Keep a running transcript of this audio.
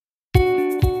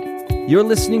You're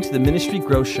listening to the Ministry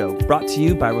Growth Show, brought to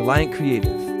you by Reliant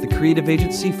Creative, the creative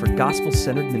agency for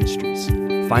gospel-centered ministries.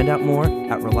 Find out more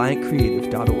at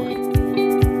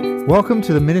reliantcreative.org. Welcome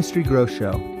to the Ministry Growth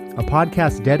Show, a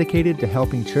podcast dedicated to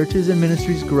helping churches and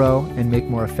ministries grow and make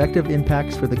more effective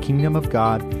impacts for the kingdom of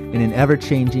God in an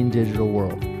ever-changing digital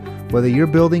world. Whether you're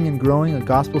building and growing a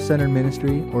gospel-centered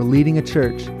ministry or leading a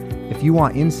church, if you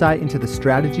want insight into the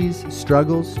strategies,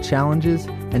 struggles, challenges,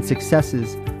 and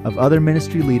successes of other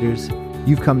ministry leaders,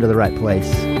 you've come to the right place.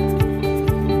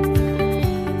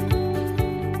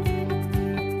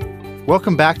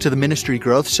 Welcome back to the Ministry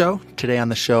Growth Show. Today on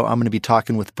the show, I'm going to be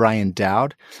talking with Brian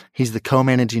Dowd. He's the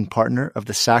co-managing partner of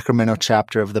the Sacramento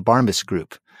chapter of the Barnabas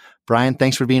Group. Brian,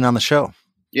 thanks for being on the show.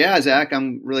 Yeah, Zach,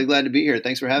 I'm really glad to be here.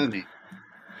 Thanks for having me.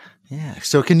 Yeah.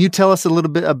 So can you tell us a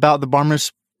little bit about the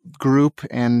Barnabas Group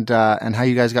and how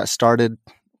you guys got started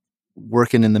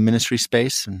working in the ministry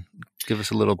space, and give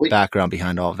us a little background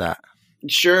behind all of that?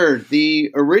 Sure.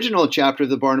 The original chapter of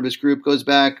the Barnabas Group goes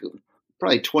back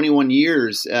probably 21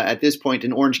 years at this point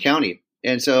in Orange County.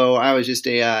 And so I was just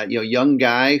a young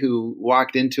guy who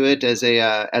walked into it as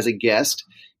a guest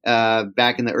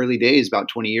back in the early days, about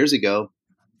 20 years ago.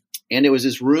 And it was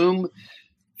this room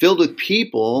filled with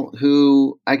people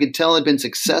who I could tell had been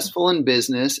successful in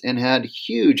business and had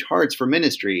huge hearts for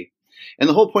ministry. And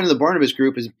the whole point of the Barnabas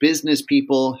Group is business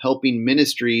people helping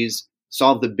ministries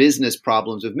solve the business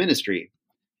problems of ministry.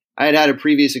 I had a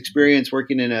previous experience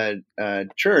working in a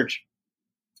church,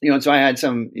 and so I had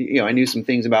I knew some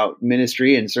things about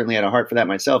ministry and certainly had a heart for that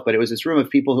myself. But it was this room of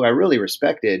people who I really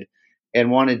respected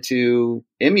and wanted to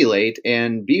emulate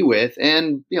and be with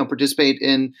and, participate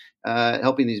in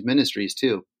helping these ministries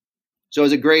too. So it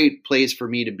was a great place for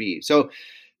me to be. So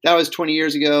that was 20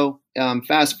 years ago.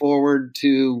 Fast forward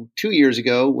to 2 years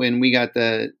ago when we got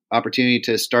the opportunity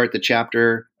to start a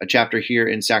chapter here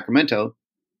in Sacramento,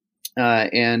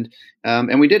 and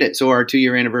we did it. So our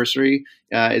 2-year anniversary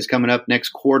is coming up next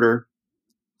quarter,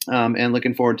 and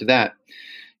looking forward to that.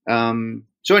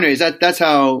 So, anyways, that's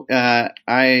how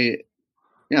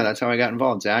that's how I got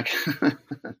involved, Zach.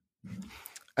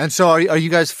 And so, are you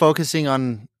guys focusing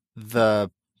on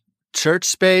the church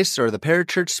space or the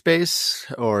parachurch space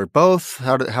or both?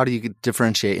 How do you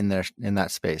differentiate in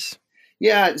that space?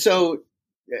 Yeah. So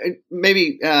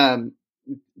maybe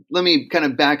let me kind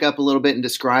of back up a little bit and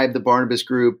describe the Barnabas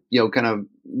Group, kind of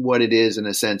what it is in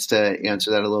a sense to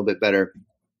answer that a little bit better.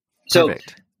 So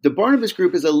Perfect. The Barnabas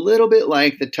Group is a little bit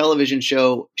like the television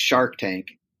show Shark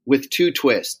Tank with two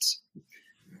twists.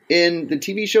 In the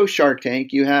TV show Shark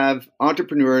Tank, you have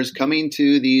entrepreneurs coming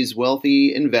to these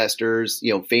wealthy investors,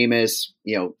 famous,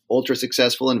 ultra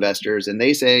successful investors, and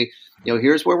they say,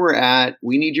 here's where we're at.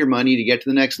 We need your money to get to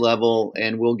the next level,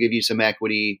 and we'll give you some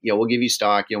equity. We'll give you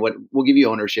stock. We'll give you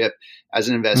ownership as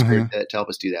an investor to help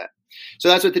us do that. So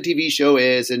that's what the TV show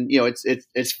is, and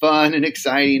it's fun and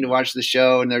exciting to watch the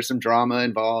show, and there's some drama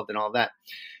involved and all that.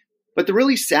 But the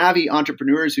really savvy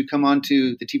entrepreneurs who come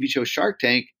onto the TV show Shark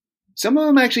Tank, some of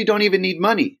them actually don't even need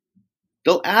money.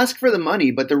 They'll ask for the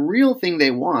money, but the real thing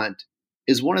they want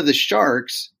is one of the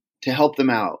sharks to help them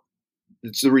out.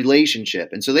 It's the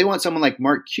relationship. And so they want someone like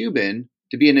Mark Cuban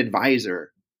to be an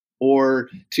advisor or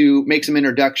to make some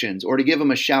introductions or to give them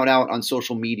a shout out on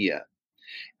social media.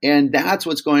 And that's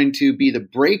what's going to be the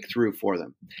breakthrough for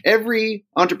them. Every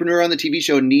entrepreneur on the TV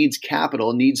show needs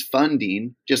capital, needs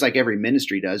funding, just like every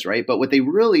ministry does, right? But what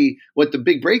the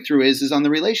big breakthrough is on the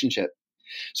relationship.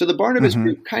 So the Barnabas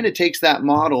Group kind of takes that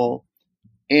model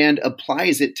and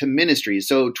applies it to ministries.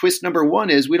 So twist number 1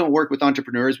 is we don't work with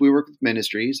entrepreneurs, we work with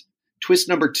ministries. Twist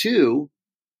number 2,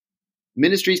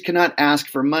 ministries cannot ask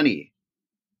for money.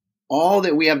 All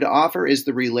that we have to offer is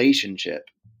the relationship.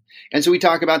 And so we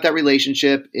talk about that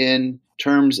relationship in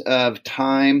terms of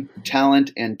time,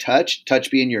 talent, and touch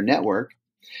being your network.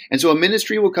 And so a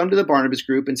ministry will come to the Barnabas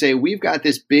Group and say, we've got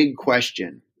this big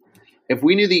question. If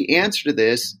we knew the answer to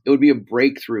this, it would be a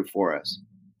breakthrough for us.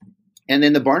 And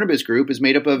then the Barnabas Group is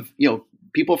made up of,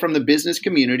 people from the business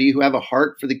community who have a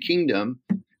heart for the kingdom,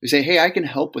 who say, hey, I can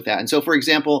help with that. And so, for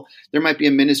example, there might be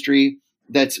a ministry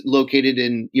that's located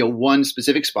in, one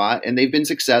specific spot, and they've been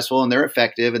successful and they're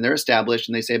effective and they're established.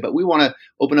 And they say, but we want to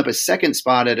open up a second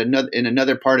spot in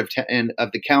another part of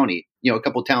the county, a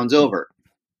couple towns over.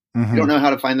 We don't know how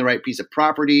to find the right piece of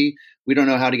property. We don't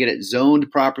know how to get it zoned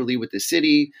properly with the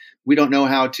city. We don't know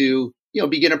how to,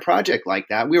 begin a project like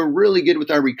that. We were really good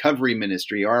with our recovery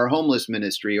ministry or our homeless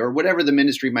ministry or whatever the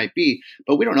ministry might be,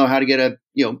 but we don't know how to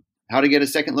get a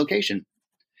second location.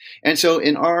 And so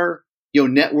in our,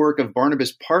 network of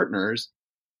Barnabas partners,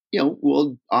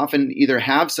 we'll often either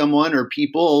have someone or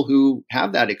people who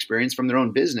have that experience from their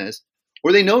own business,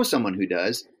 or they know someone who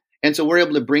does. And so we're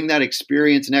able to bring that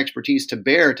experience and expertise to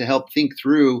bear to help think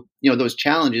through, those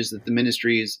challenges that the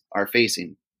ministries are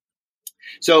facing.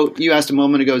 So you asked a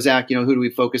moment ago, Zach, who do we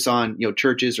focus on,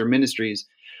 churches or ministries?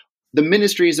 The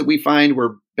ministries that we find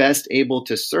we're best able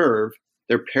to serve,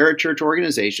 they're parachurch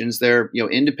organizations. They're,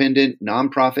 independent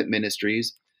nonprofit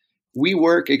ministries. We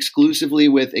work exclusively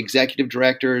with executive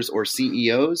directors or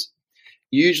CEOs.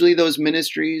 Usually those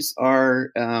ministries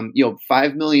are,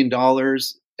 $5 million.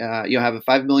 Have a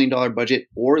 $5 million budget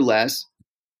or less.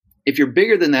 If you're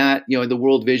bigger than that, the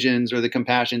World Visions or the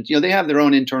Compassions, they have their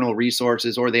own internal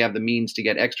resources, or they have the means to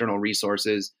get external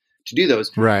resources to do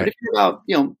those. Right. But if you're about,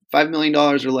 $5 million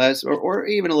or less, or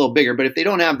even a little bigger, but if they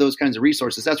don't have those kinds of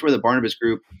resources, that's where the Barnabas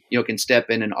Group, can step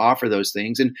in and offer those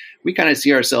things. And we kind of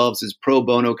see ourselves as pro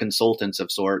bono consultants of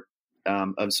sorts,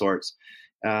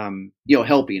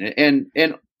 helping.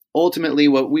 And ultimately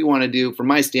what we want to do from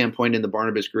my standpoint in the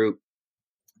Barnabas Group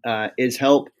is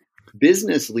help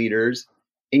business leaders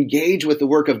engage with the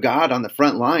work of God on the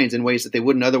front lines in ways that they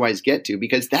wouldn't otherwise get to,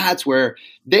 because that's where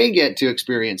they get to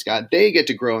experience God. They get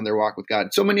to grow in their walk with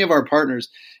God. So many of our partners,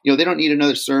 they don't need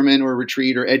another sermon or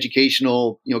retreat or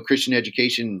educational, Christian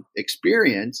education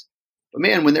experience. But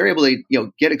man, when they're able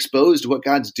to, get exposed to what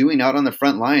God's doing out on the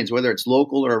front lines, whether it's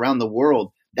local or around the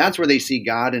world, that's where they see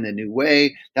God in a new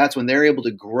way. That's when they're able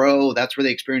to grow. That's where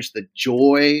they experience the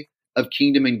joy of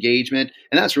kingdom engagement.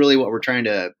 And that's really what we're trying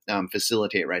to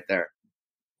facilitate right there.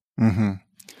 Mm-hmm.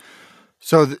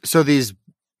 So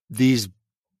these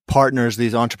partners,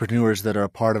 these entrepreneurs that are a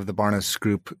part of the Barnabas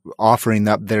Group, offering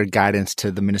up their guidance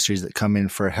to the ministries that come in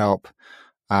for help,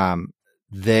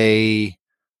 they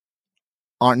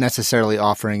aren't necessarily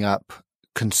offering up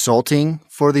consulting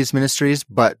for these ministries,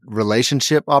 but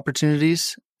relationship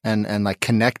opportunities and like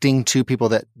connecting to people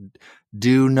that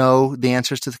do know the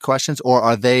answers to the questions, or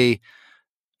are they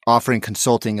offering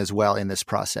consulting as well in this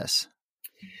process?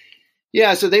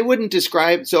 Yeah, so they wouldn't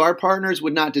describe, so our partners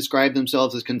would not describe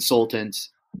themselves as consultants.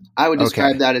 I would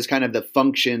describe that as kind of the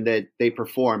function that they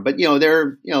perform. But,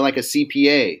 they're, like a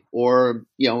CPA or,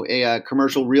 a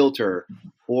commercial realtor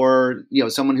or,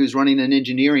 someone who's running an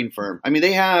engineering firm. I mean,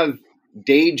 they have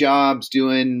day jobs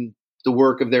doing the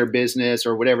work of their business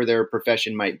or whatever their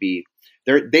profession might be.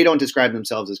 They don't describe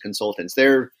themselves as consultants.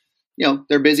 They're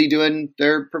busy doing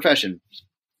their profession,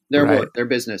 their work, their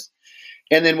business.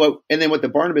 And then what the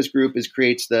Barnabas Group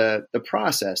creates the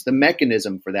process, the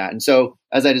mechanism for that. And so,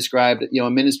 as I described, a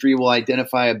ministry will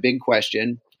identify a big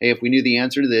question. Hey, if we knew the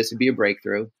answer to this, it'd be a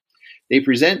breakthrough. They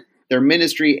present their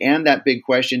ministry and that big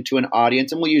question to an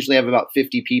audience, and we'll usually have about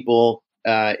 50 people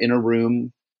in a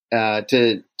room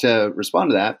to respond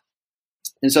to that.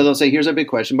 And so they'll say, here's our big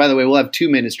question. By the way, we'll have two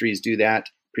ministries do that,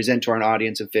 present to our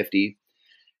audience of 50.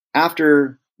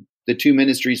 After the two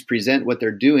ministries present what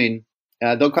they're doing,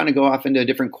 they'll kind of go off into a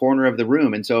different corner of the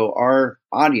room. And so our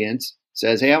audience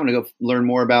says, hey, I want to go learn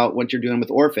more about what you're doing with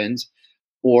orphans,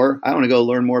 or I want to go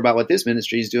learn more about what this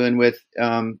ministry is doing with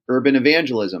urban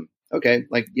evangelism. Okay,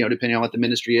 depending on what the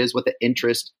ministry is, what the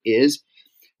interest is.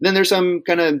 And then there's some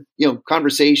kind of,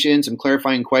 conversation, some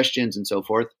clarifying questions and so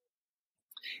forth.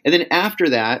 And then after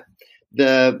that,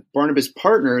 the Barnabas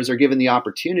partners are given the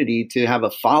opportunity to have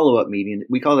a follow-up meeting.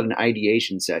 We call it an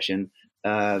ideation session.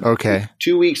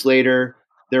 2 weeks later,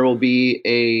 there will be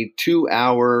a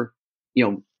 2-hour,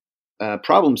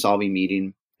 problem-solving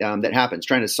meeting that happens,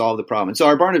 trying to solve the problem. And so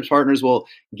our Barnabas partners will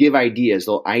give ideas.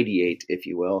 They'll ideate, if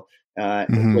you will,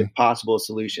 with possible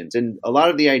solutions. And a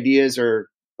lot of the ideas are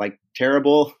like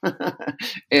terrible,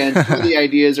 and some of the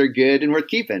ideas are good and worth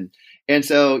keeping. And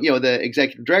so, the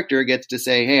executive director gets to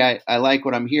say, hey, I like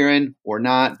what I'm hearing or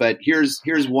not, but here's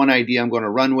one idea I'm going to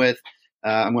run with.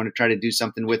 I'm going to try to do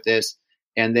something with this.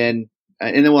 And then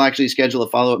we'll actually schedule a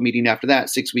follow-up meeting after that,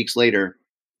 6 weeks later,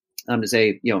 to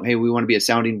say, hey, we want to be a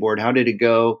sounding board. How did it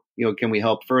go? Can we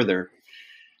help further?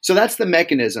 So that's the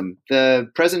mechanism, the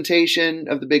presentation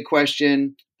of the big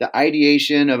question, the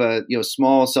ideation of a,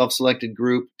 small self-selected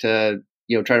group to,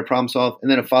 try to problem solve,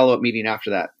 and then a follow-up meeting after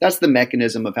that. That's the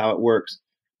mechanism of how it works.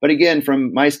 But again,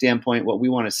 from my standpoint, what we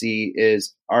want to see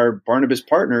is our Barnabas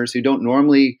partners who don't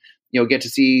normally get to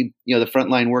see, the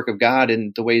frontline work of God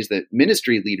in the ways that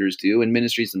ministry leaders do and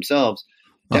ministries themselves,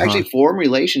 to actually form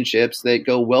relationships that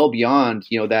go well beyond,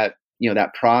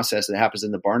 that process that happens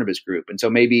in the Barnabas Group. And so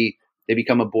maybe they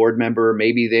become a board member,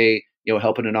 maybe they,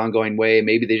 help in an ongoing way,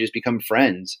 maybe they just become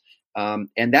friends.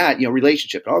 And that,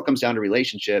 relationship, it all comes down to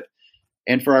relationship.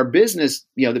 And for our business,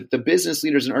 the business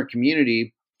leaders in our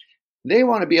community, they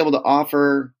want to be able to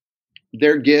offer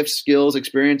their gifts, skills,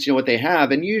 experience, what they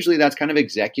have. And usually that's kind of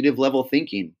executive level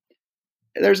thinking.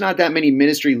 there's not that many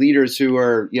ministry leaders who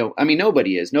are,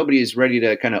 nobody is ready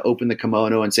to kind of open the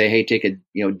kimono and say, hey, take a,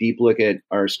 deep look at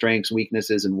our strengths,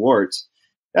 weaknesses, and warts.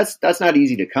 That's not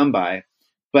easy to come by.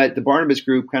 But the Barnabas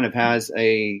Group kind of has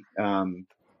a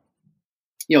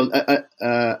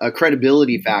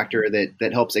credibility factor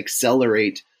that helps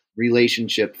accelerate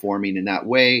relationship forming in that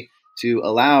way to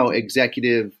allow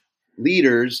executive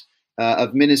leaders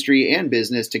of ministry and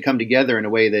business to come together in a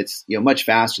way that's much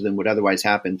faster than would otherwise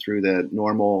happen through the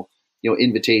normal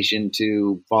invitation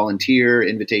to volunteer,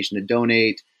 invitation to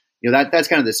donate. That's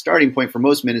kind of the starting point for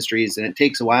most ministries, and it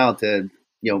takes a while to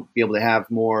be able to have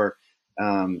more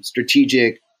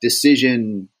strategic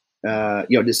decisions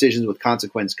with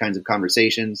consequence kinds of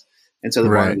conversations. And so the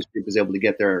Barnabas Group is able to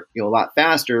get there a lot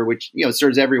faster, which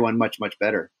serves everyone much, much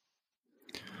better.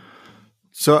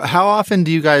 So how often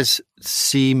do you guys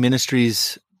see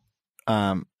ministries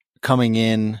coming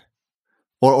in,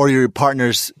 or your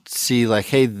partners see like,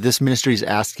 hey, this ministry is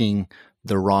asking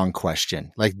the wrong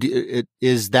question? Like,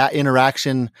 is that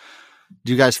interaction,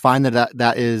 do you guys find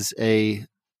that is a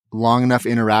long enough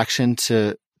interaction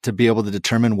to be able to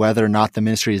determine whether or not the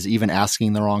ministry is even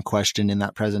asking the wrong question in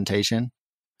that presentation?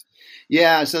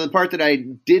 Yeah. So the part that I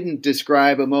didn't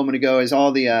describe a moment ago is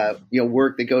all the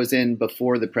work that goes in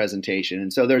before the presentation.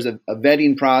 And so there's a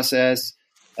vetting process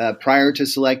prior to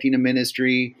selecting a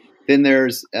ministry. Then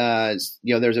there's a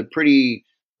pretty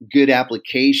good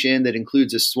application that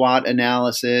includes a SWOT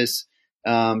analysis,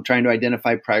 trying to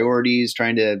identify priorities,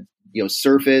 trying to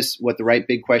surface what the right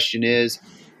big question is.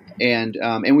 And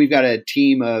we've got a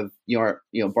team of our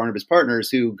Barnabas partners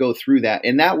who go through that.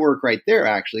 And that work right there,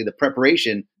 actually, the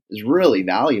preparation is really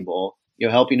valuable,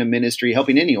 helping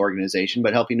any organization,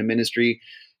 but helping a ministry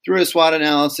through a SWOT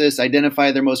analysis,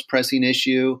 identify their most pressing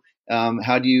issue.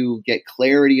 How do you get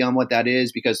clarity on what that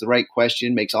is? Because the right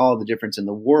question makes all the difference in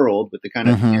the world with the kind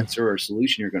of answer or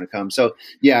solution you're going to come. So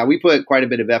yeah, we put quite a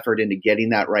bit of effort into getting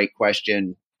that right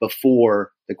question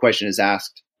before the question is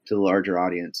asked to the larger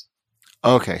audience.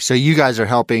 Okay. So you guys are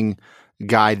helping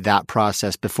guide that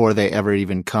process before they ever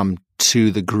even come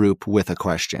to the group with a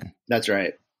question. That's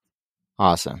right.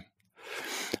 Awesome.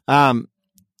 Have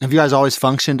you guys always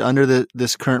functioned under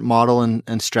this current model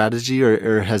and strategy,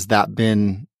 or has that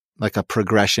been like a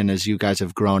progression as you guys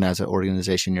have grown as an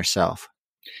organization yourself?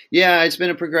 Yeah, it's been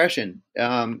a progression.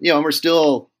 And we're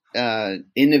still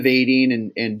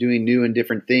innovating and doing new and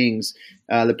different things.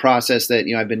 The process that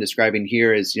I've been describing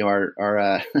here is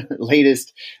our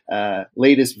latest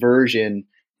version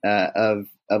of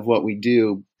what we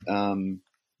do.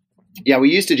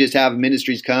 We used to just have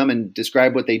ministries come and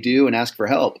describe what they do and ask for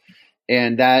help.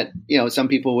 And that, some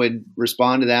people would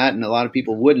respond to that and a lot of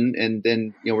people wouldn't. And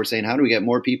then, we're saying, how do we get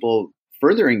more people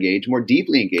further engaged, more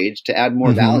deeply engaged to add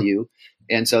more value?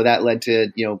 And so that led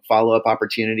to, follow-up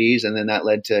opportunities. And then that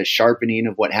led to sharpening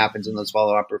of what happens in those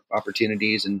follow-up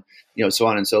opportunities and, so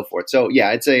on and so forth. So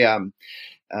yeah, it's an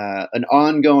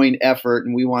ongoing effort,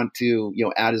 and we want to,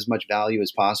 add as much value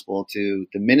as possible to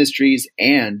the ministries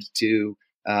and to,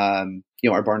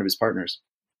 our Barnabas partners.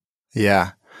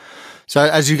 Yeah. So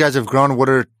as you guys have grown, what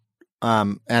are,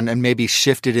 and maybe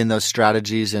shifted in those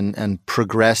strategies and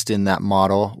progressed in that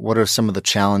model, what are some of the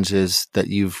challenges that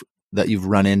you've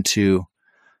run into,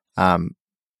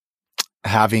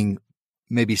 having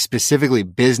maybe specifically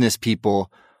business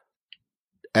people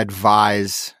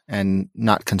advise and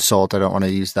not consult? I don't want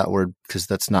to use that word because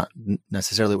that's not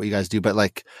necessarily what you guys do, but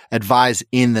like advise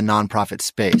in the nonprofit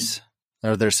space.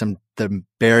 Are there the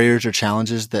barriers or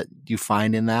challenges that you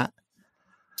find in that?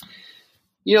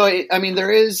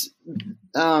 There is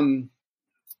nonprofit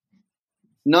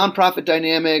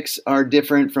dynamics are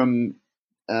different from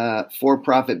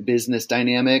for-profit business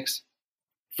dynamics.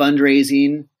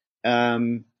 Fundraising,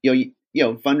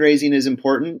 fundraising is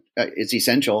important. It's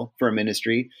essential for a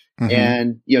ministry,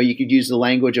 and you could use the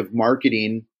language of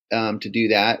marketing to do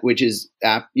that, which is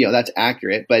that's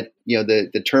accurate. But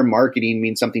the term marketing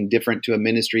means something different to a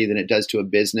ministry than it does to a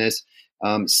business.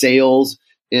 Sales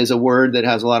is a word that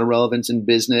has a lot of relevance in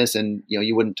business, and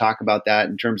you wouldn't talk about that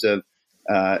in terms of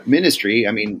ministry.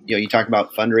 I mean, you talk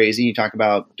about fundraising, you talk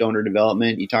about donor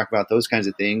development, you talk about those kinds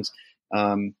of things.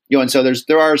 And so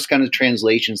there are kind of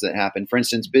translations that happen. For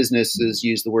instance, businesses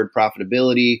use the word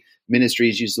profitability,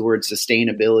 ministries use the word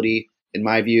sustainability. In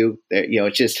my view,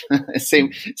 it's just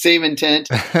same intent.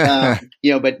 But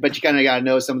you kind of got to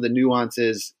know some of the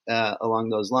nuances along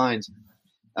those lines.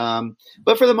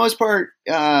 But for the most part,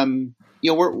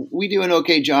 we do an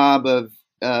okay job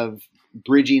of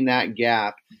bridging that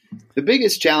gap. The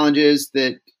biggest challenges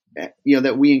that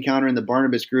we encounter in the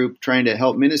Barnabas Group trying to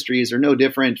help ministries are no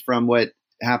different from what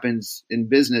happens in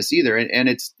business either. And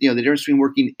it's, the difference between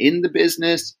working in the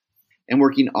business and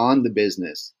working on the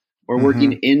business, or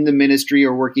working in the ministry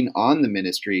or working on the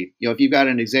ministry. If you've got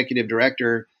an executive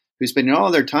director who's spending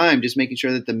all their time just making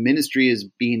sure that the ministry is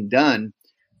being done,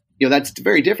 that's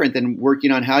very different than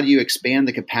working on how do you expand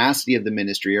the capacity of the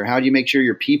ministry, or how do you make sure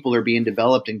your people are being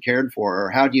developed and cared for, or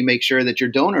how do you make sure that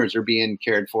your donors are being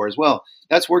cared for as well.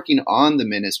 That's working on the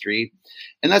ministry.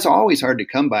 And that's always hard to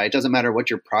come by. It doesn't matter what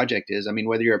your project is. I mean,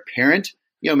 whether you're a parent,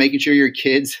 making sure your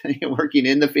kids working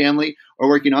in the family or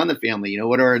working on the family,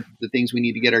 what are the things we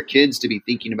need to get our kids to be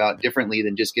thinking about differently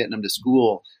than just getting them to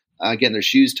school, getting their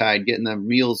shoes tied, getting them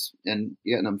meals and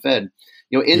getting them fed.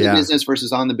 In the business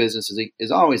versus on the business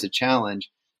is always a challenge.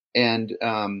 And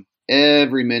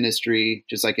every ministry,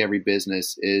 just like every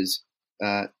business, is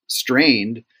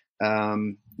strained,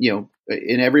 in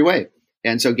every way.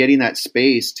 And so getting that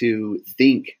space to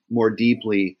think more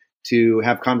deeply, to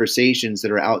have conversations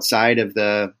that are outside of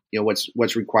the,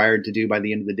 what's required to do by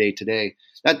the end of the day today,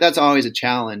 that's always a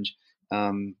challenge.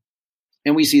 And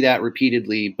we see that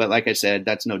repeatedly. But like I said,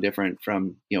 that's no different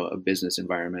from, a business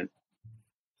environment.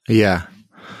 Yeah.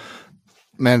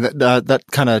 Man, that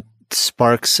kind of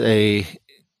sparks a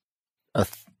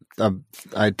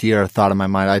idea or thought in my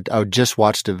mind. I just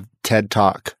watched a TED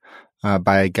Talk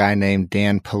by a guy named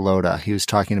Dan Pelota. He was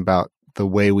talking about the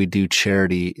way we do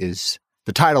charity is,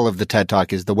 the title of the TED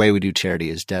Talk is "The Way We Do Charity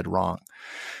is Dead Wrong."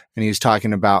 And he was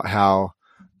talking about how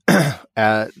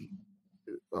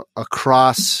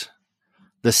across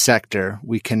the sector,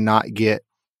 we can't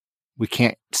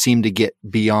seem to get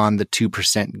beyond the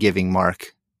 2% giving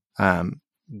mark. And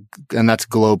that's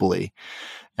globally.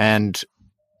 And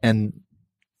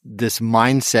this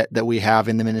mindset that we have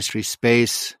in the ministry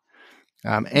space,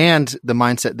 and the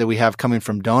mindset that we have coming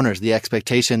from donors, the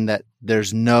expectation that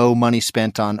there's no money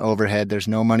spent on overhead, there's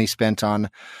no money spent on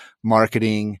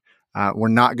marketing. We're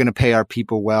not going to pay our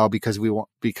people well because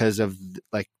of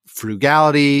like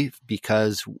frugality,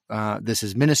 because this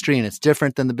is ministry and it's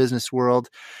different than the business world.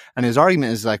 And his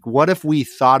argument is like, what if we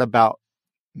thought about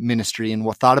ministry and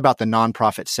thought about the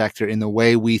nonprofit sector in the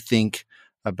way we think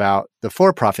about the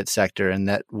for-profit sector, and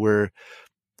that we're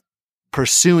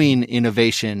pursuing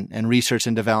innovation and research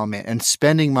and development and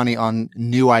spending money on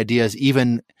new ideas,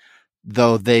 even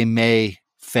though they may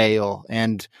fail?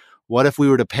 And what if we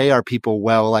were to pay our people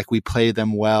well, like we pay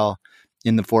them well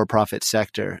in the for-profit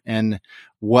sector? And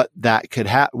what could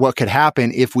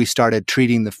happen if we started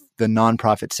treating the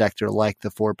nonprofit sector like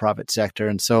the for-profit sector?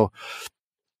 And so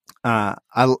I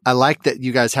like that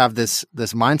you guys have this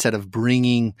mindset of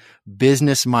bringing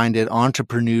business-minded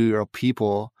entrepreneurial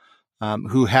people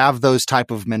who have those type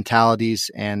of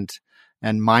mentalities and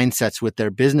mindsets with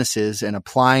their businesses, and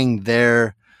applying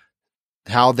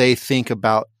how they think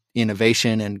about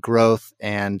innovation and growth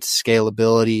and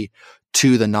scalability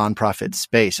to the nonprofit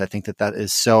space. I think that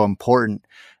is so important.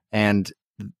 And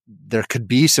there could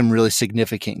be some really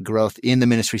significant growth in the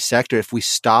ministry sector if we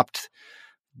stopped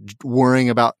worrying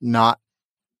about not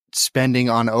spending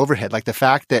on overhead. Like the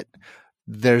fact that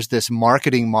there's this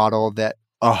marketing model that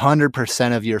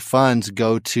 100% of your funds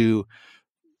go to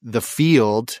the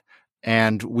field,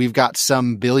 and we've got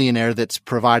some billionaire that's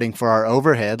providing for our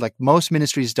overhead. Like most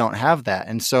ministries don't have that.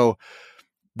 And so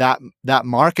that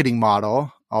marketing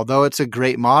model, although it's a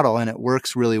great model and it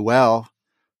works really well,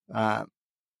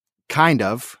 kind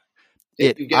of,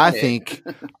 if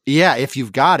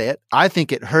you've got it, I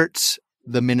think it hurts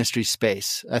the ministry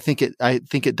space. I think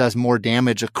it does more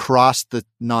damage across the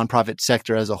nonprofit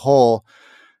sector as a whole,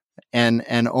 and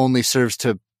only serves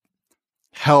to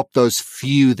help those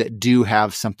few that do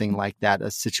have something like that, a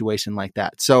situation like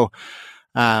that. So,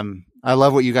 I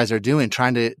love what you guys are doing,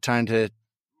 trying to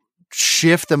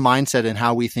shift the mindset in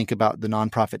how we think about the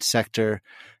nonprofit sector,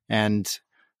 and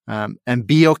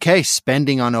be okay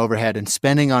spending on overhead and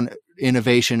spending on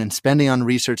innovation and spending on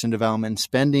research and development, and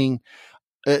spending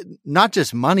not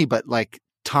just money, but like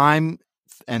time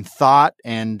and thought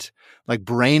and like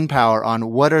brain power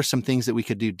on what are some things that we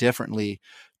could do differently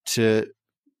to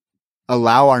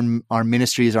allow our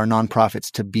ministries, our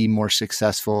nonprofits to be more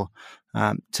successful,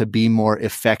 to be more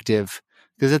effective.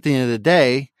 Because at the end of the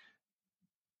day,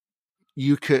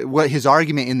 what his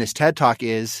argument in this TED Talk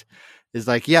is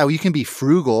like, yeah, you can be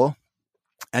frugal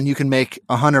and you can make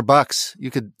 $100.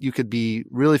 You could be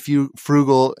really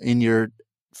frugal in your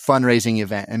fundraising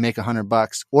event and make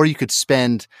 $100, or you could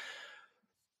spend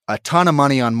a ton of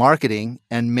money on marketing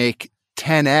and make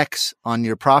 10x on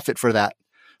your profit for that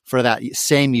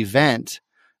same event.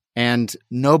 And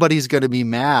nobody's going to be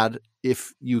mad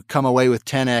if you come away with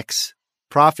 10x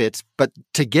profits. But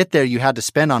to get there, you had to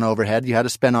spend on overhead. You had to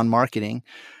spend on marketing.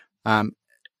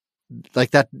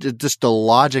 like that, just the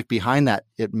logic behind that,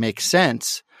 it makes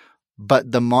sense.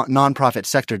 But the nonprofit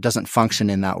sector doesn't function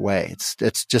in that way.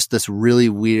 It's just this really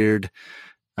weird,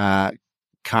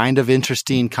 kind of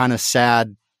interesting, kind of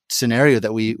sad scenario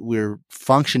that we're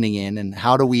functioning in. And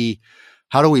how do we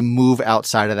move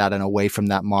outside of that and away from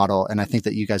that model? And I think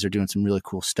that you guys are doing some really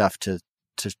cool stuff to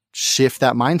shift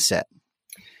that mindset.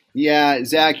 Yeah,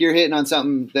 Zach, you're hitting on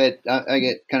something that I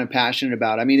get kind of passionate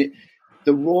about. I mean,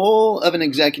 the role of an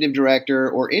executive director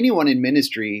or anyone in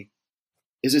ministry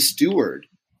is a steward.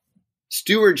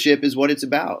 Stewardship is what it's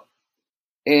about.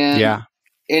 And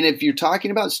if you're talking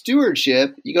about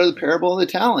stewardship, you go to the parable of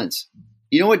the talents.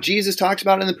 You know what Jesus talks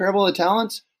about in the parable of the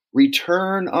talents?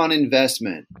 Return on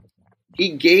investment.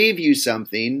 He gave you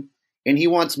something and he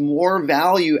wants more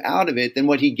value out of it than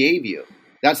what he gave you.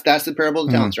 That's the parable of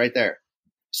the talents right there.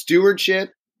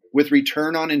 Stewardship with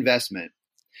return on investment.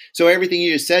 So everything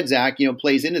you just said, Zach,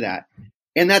 plays into that.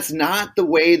 And that's not the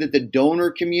way that the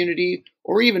donor community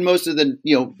or even most of the,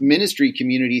 ministry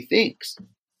community thinks.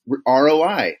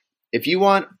 ROI. If you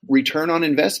want return on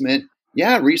investment,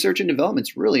 research and development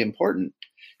is really important.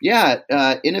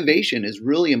 Innovation is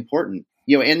really important.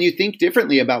 And you think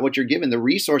differently about what you're given, the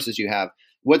resources you have.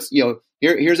 Here's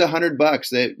 $100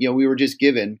 that, we were just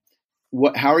given.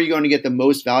 How are you going to get the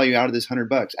most value out of this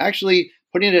 $100? Actually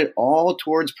putting it all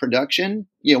towards production,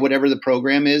 whatever the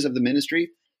program is of the ministry.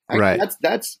 Right.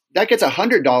 That gets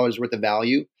 $100 worth of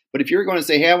value. But if you're going to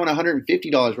say, hey, I want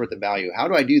 $150 worth of value, how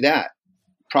do I do that?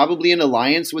 Probably an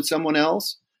alliance with someone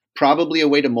else, probably a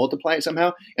way to multiply it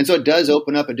somehow. And so it does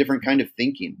open up a different kind of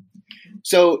thinking.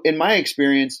 So in my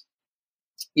experience,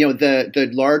 the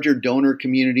larger donor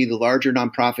community, the larger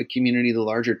nonprofit community, the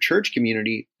larger church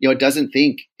community, it doesn't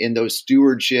think in those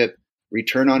stewardship,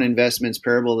 return on investments,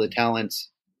 parable of the talents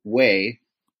way,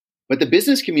 but the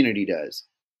business community does.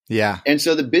 Yeah. And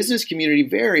so the business community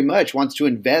very much wants to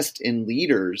invest in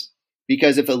leaders,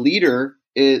 because if a leader,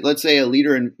 let's say a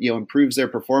leader, improves their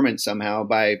performance somehow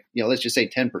by, let's just say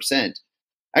 10%,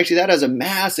 actually that has a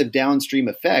massive downstream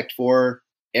effect for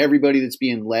everybody that's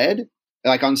being led,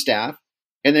 like on staff,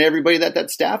 and then everybody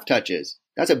that staff touches.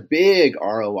 That's a big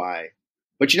ROI.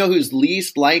 But who's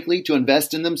least likely to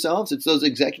invest in themselves? It's those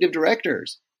executive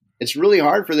directors. It's really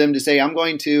hard for them to say, I'm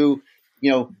going to,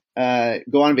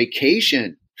 go on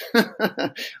vacation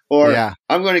or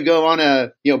I'm going to go on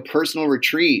a, personal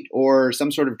retreat or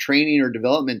some sort of training or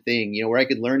development thing, where I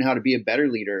could learn how to be a better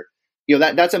leader.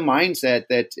 That's a mindset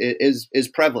that is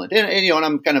prevalent. And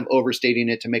I'm kind of overstating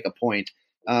it to make a point.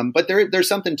 But there's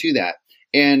something to that.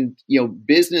 And,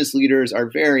 business leaders are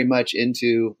very much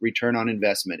into return on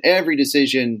investment. Every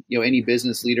decision, any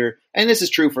business leader, and this is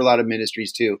true for a lot of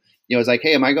ministries too, it's like,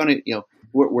 hey, am I going to,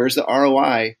 where's the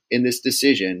ROI in this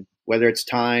decision, whether it's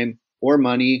time or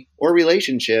money or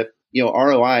relationship,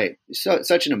 ROI is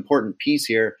such an important piece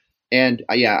here. And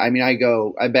I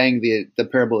bang the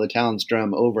parable of the talents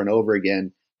drum over and over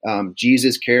again.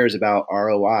 Jesus cares about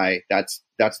ROI. That's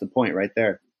the point right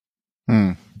there.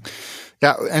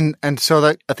 Yeah, and so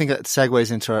that, I think that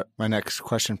segues into my next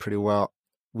question pretty well.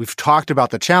 We've talked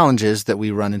about the challenges that we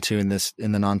run into in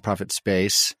the nonprofit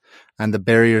space and the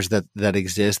barriers that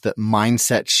exist, that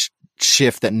mindset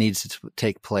shift that needs to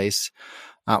take place.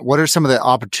 What are some of the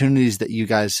opportunities that you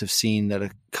guys have seen that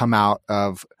have come out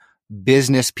of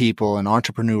business people and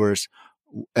entrepreneurs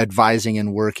advising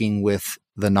and working with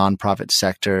the nonprofit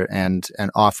sector and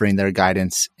offering their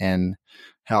guidance and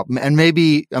help? And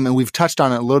maybe, we've touched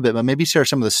on it a little bit, but maybe share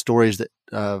some of the stories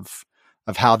of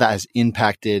how that has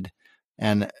impacted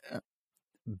and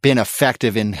been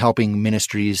effective in helping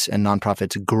ministries and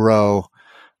nonprofits grow,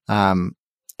 and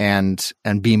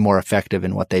be more effective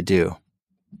in what they do.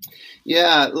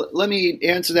 Yeah, let me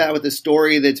answer that with a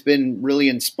story that's been really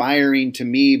inspiring to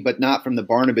me, but not from the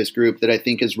Barnabas Group, that I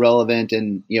think is relevant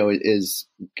and is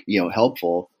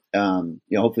helpful.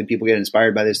 Hopefully people get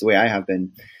inspired by this the way I have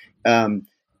been.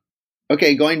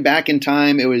 Okay, going back in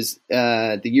time, it was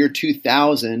the year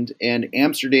 2000, and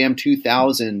Amsterdam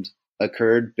 2000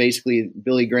 occurred. Basically, the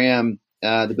Billy Graham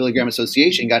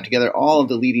Association got together all of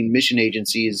the leading mission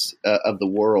agencies of the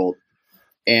world.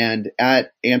 And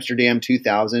at Amsterdam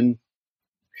 2000,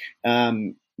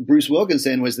 Bruce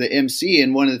Wilkinson was the MC.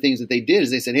 And one of the things that they did is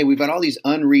they said, hey, we've got all these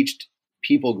unreached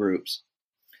people groups.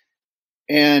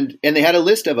 And they had a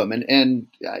list of them. And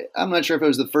I'm not sure if it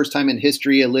was the first time in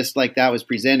history a list like that was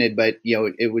presented, but,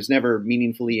 it was never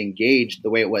meaningfully engaged the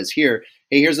way it was here.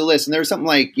 Hey, here's a list. And there was something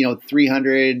like,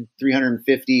 300,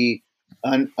 350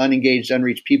 unengaged,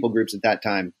 unreached people groups at that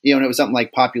time. And it was something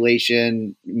like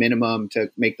population minimum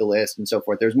to make the list and so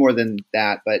forth. There's more than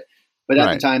that, but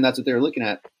at the time, that's what they were looking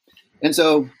at. And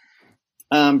so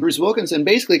Bruce Wilkinson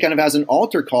basically kind of has an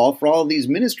altar call for all of these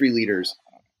ministry leaders,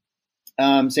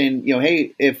 saying,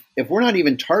 hey, if we're not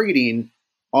even targeting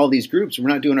all these groups, we're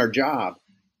not doing our job.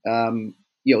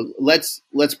 Let's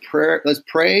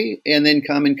pray and then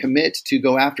come and commit to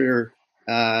go after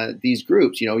these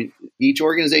groups. Each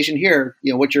organization here,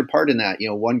 what's your part in that?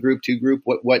 One group, two group,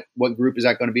 what group is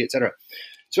that going to be, et cetera.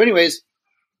 So anyways,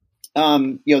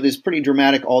 this pretty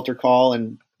dramatic altar call,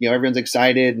 and everyone's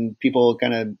excited and people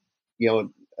kind of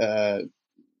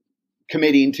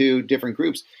committing to different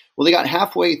groups. Well, they got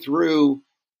halfway through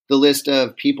the list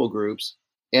of people groups,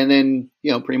 and then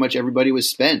pretty much everybody was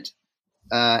spent.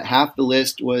 Half the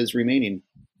list was remaining.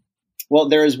 Well,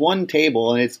 there is one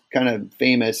table, and it's kind of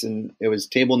famous, and it was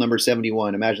table number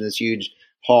 71. Imagine this huge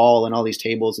hall and all these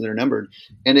tables, and they're numbered.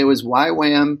 And it was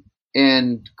YWAM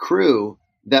and crew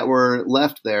that were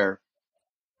left there,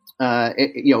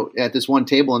 at this one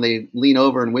table, and they lean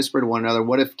over and whisper to one another,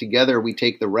 "What if together we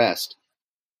take the rest?"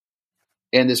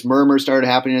 And this murmur started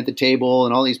happening at the table,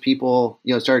 and all these people,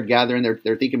 started gathering.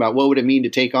 They're thinking about what would it mean to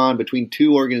take on between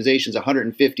two organizations,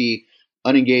 150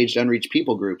 unengaged, unreached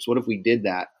people groups. What if we did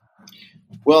that?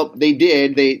 Well, they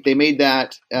did. They made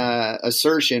that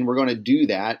assertion. We're going to do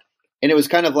that, and it was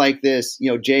kind of like this,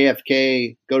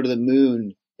 JFK go to the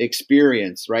moon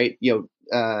experience, right?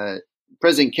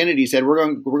 President Kennedy said, we're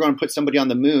going to put somebody on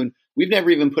the moon. We've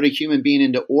never even put a human being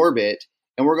into orbit,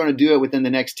 and we're going to do it within the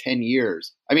next 10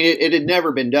 years. I mean, it had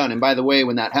never been done. And by the way,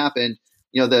 when that happened,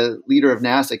 the leader of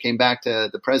NASA came back to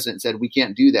the president and said, we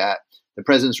can't do that. The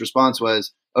president's response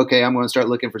was, okay, I'm going to start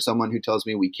looking for someone who tells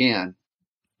me we can.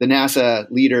 The NASA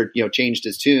leader, changed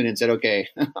his tune and said, okay,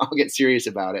 I'll get serious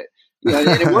about it.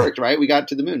 And it worked, right? We got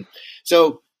to the moon.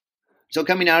 So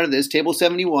coming out of this, table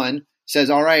 71 says,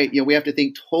 all right, we have to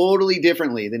think totally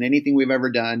differently than anything we've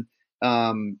ever done,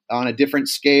 on a different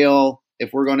scale.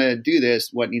 If we're going to do this,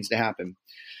 what needs to happen?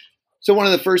 So one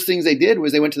of the first things they did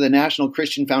was they went to the National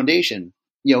Christian Foundation,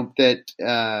 that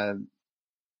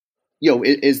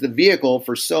is the vehicle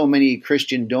for so many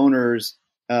Christian donors,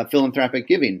 philanthropic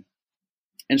giving.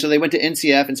 And so they went to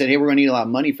NCF and said, hey, we're going to need a lot of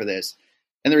money for this.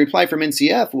 And the reply from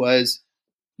NCF was,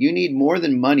 you need more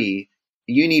than money.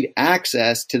 You need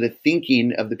access to the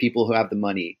thinking of the people who have the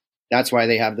money. That's why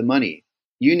they have the money.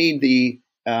 You need the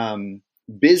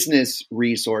business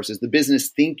resources, the business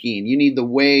thinking. You need the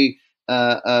way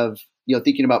of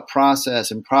thinking about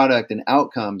process and product and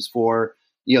outcomes for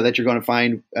that you're going to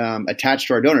find attached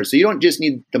to our donors. So you don't just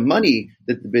need the money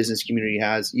that the business community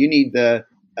has. You need the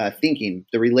thinking,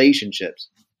 the relationships.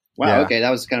 Wow. Yeah. Okay, that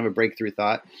was kind of a breakthrough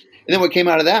thought. And then what came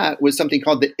out of that was something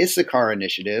called the Issachar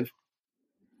Initiative,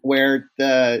 where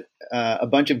a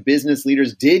bunch of business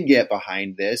leaders did get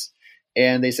behind this,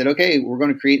 and they said, okay, we're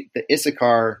going to create the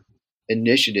Issachar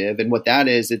Initiative. And what that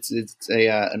is, it's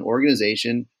an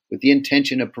organization with the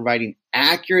intention of providing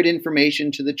accurate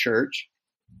information to the church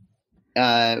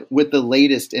with the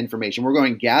latest information. We're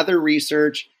going to gather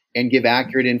research and give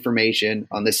accurate information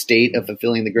on the state of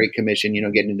fulfilling the Great Commission,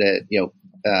 getting into,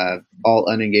 all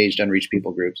unengaged, unreached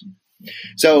people groups.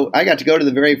 So I got to go to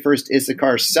the very first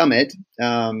Issachar Summit.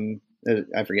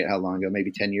 I forget how long ago,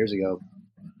 maybe 10 years ago.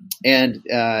 And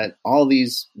all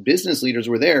these business leaders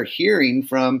were there hearing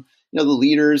from, the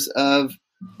leaders of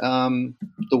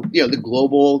the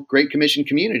global Great Commission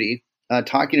community,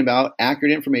 talking about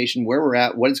accurate information, where we're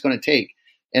at, what it's going to take.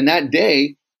 And that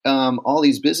day, all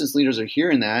these business leaders are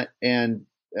hearing that, and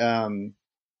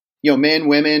men,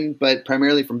 women, but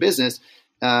primarily from business.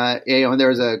 And there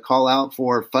was a call out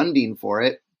for funding for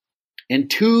it, and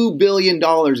 $2 billion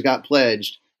got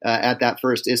pledged at that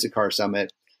first Issachar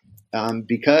Summit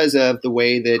because of the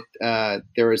way that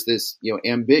there was this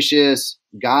ambitious,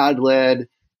 God-led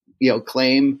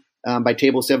claim by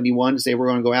Table 71 to say we're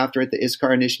going to go after it. The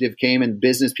Issachar Initiative came, and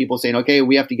business people saying, okay,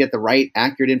 we have to get the right,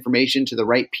 accurate information to the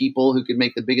right people who could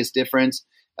make the biggest difference.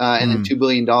 And then $2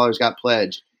 billion got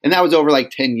pledged. And that was over like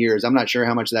 10 years. I'm not sure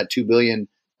how much of that $2 billion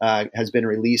has been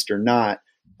released or not.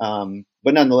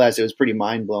 But nonetheless, it was pretty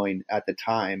mind-blowing at the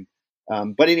time.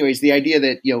 But anyways, the idea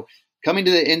that, coming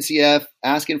to the NCF,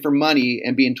 asking for money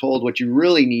and being told what you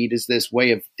really need is this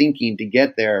way of thinking to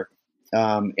get there.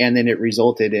 And then it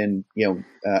resulted in,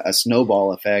 a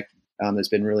snowball effect that's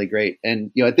been really great.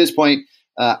 And, at this point,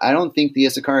 I don't think the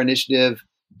Issachar Initiative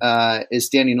is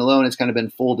standing alone. It's kind of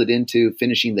been folded into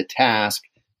finishing the task,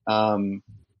 a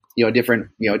different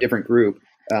group.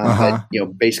 But,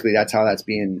 basically that's how that's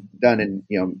being done.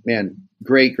 And,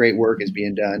 great work is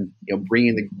being done,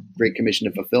 bringing the Great Commission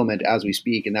to fulfillment as we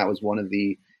speak. And that was one of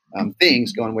the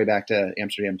things going way back to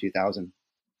Amsterdam 2000.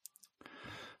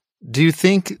 Do you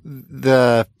think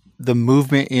the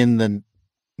movement in the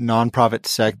nonprofit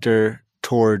sector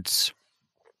towards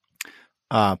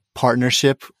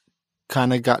partnership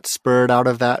kind of got spurred out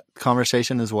of that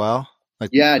conversation as well?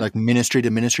 Like ministry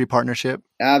to ministry partnership?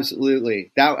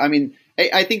 Absolutely.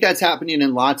 I think that's happening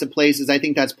in lots of places. I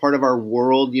think that's part of our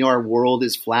world. Our world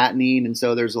is flattening, and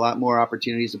so there's a lot more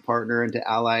opportunities to partner and to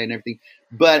ally and everything.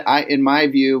 But in my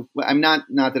view, I'm not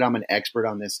that I'm an expert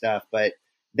on this stuff, but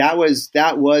that was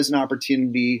an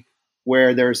opportunity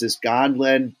where there's this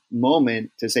God-led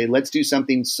moment to say, let's do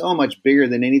something so much bigger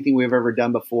than anything we've ever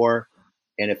done before.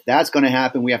 And if that's going to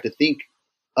happen, we have to think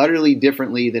utterly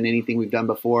differently than anything we've done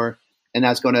before. And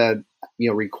that's going to,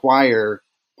 require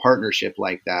partnership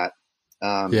like that,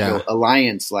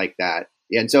 alliance like that.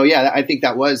 And so, I think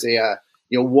that was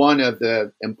one of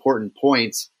the important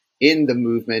points in the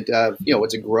movement of,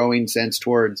 what's a growing sense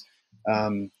towards,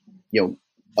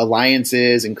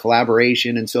 alliances and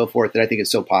collaboration and so forth that I think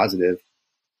is so positive.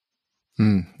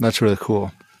 That's really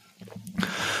cool.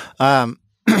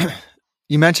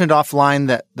 You mentioned offline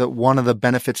that one of the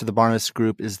benefits of the Barnabas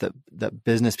Group is that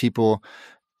business people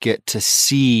get to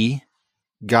see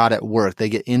God at work. They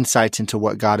get insights into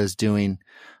what God is doing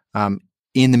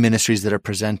in the ministries that are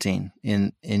presenting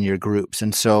in your groups.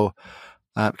 And so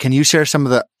can you share some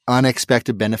of the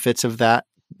unexpected benefits of that?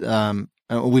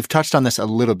 We've touched on this a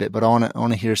little bit, but I want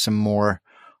to hear some more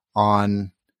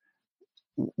on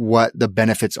what the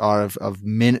benefits are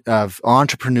of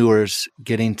entrepreneurs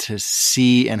getting to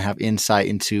see and have insight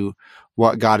into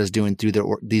what God is doing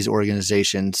through these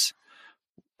organizations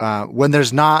when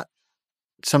there's not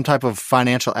some type of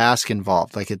financial ask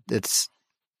involved. Like it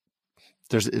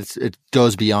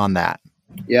goes beyond that.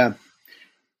 Yeah.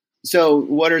 So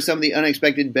what are some of the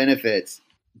unexpected benefits?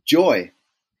 Joy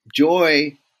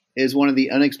is one of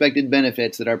the unexpected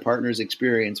benefits that our partners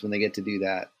experience when they get to do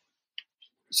that.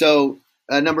 So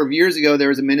a number of years ago, there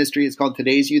was a ministry. It's called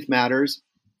Today's Youth Matters.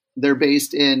 They're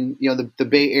based in, the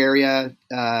Bay Area,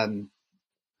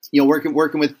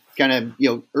 working with kind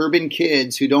of, urban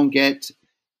kids who don't get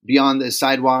beyond the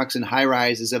sidewalks and high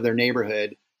rises of their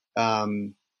neighborhood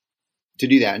to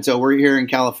do that. And so we're here in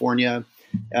California.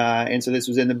 And so this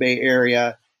was in the Bay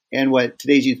Area. And what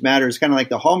Today's Youth Matters, kind of like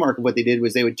the hallmark of what they did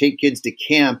was they would take kids to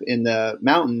camp in the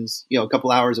mountains, a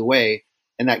couple hours away.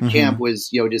 And that camp was,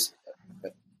 just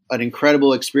an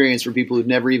incredible experience for people who've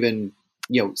never even,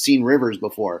 seen rivers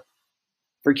before,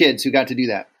 for kids who got to do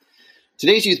that.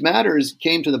 Today's Youth Matters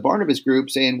came to the Barnabas Group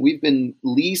saying, we've been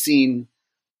leasing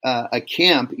a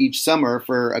camp each summer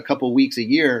for a couple weeks a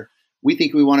year. We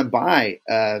think we want to buy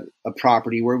a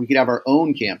property where we could have our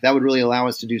own camp. That would really allow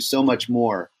us to do so much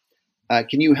more.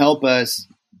 Can you help us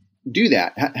do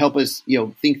that? Help us,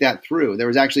 think that through. There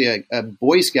was actually a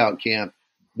Boy Scout camp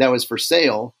that was for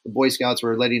sale. The Boy Scouts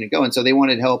were letting it go. And so they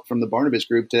wanted help from the Barnabas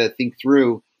Group to think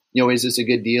through, is this a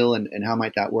good deal and how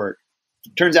might that work?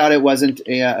 Turns out it wasn't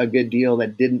a good deal.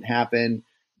 That didn't happen.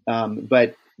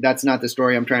 But that's not the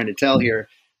story I'm trying to tell here.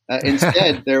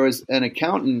 Instead, there was an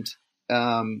accountant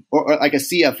or like a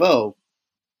CFO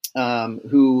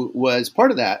who was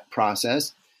part of that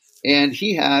process. And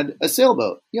he had a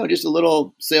sailboat, just a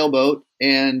little sailboat,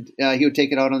 and he would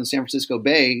take it out on the San Francisco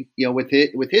Bay,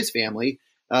 with his family.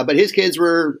 But his kids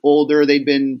were older; they'd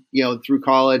been, through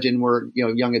college and were,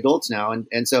 young adults now,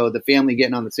 and so the family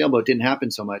getting on the sailboat didn't happen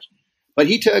so much. But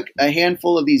he took a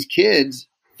handful of these kids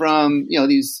from,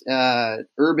 these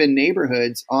urban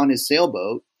neighborhoods on his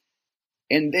sailboat,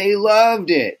 and they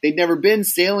loved it. They'd never been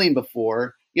sailing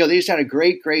before. They just had a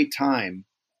great time.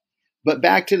 But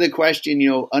back to the question,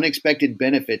 unexpected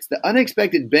benefits. The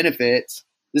unexpected benefits,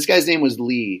 this guy's name was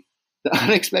Lee. The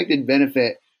unexpected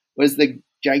benefit was the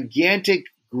gigantic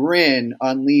grin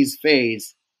on Lee's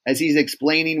face as he's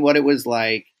explaining what it was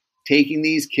like taking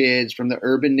these kids from the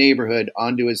urban neighborhood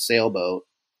onto his sailboat.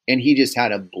 And he just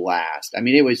had a blast. I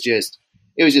mean, it was just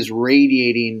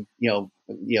radiating,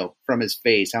 from his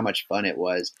face, how much fun it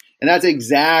was. And that's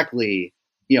exactly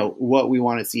what we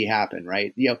want to see happen,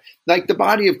 right? Like the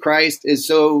body of Christ is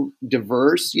so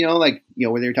diverse, whether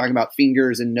you're talking about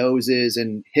fingers and noses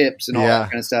and hips and all that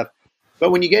kind of stuff.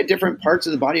 But when you get different parts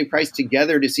of the body of Christ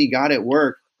together to see God at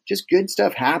work, just good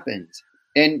stuff happens.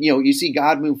 And, you see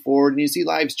God move forward and you see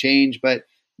lives change. But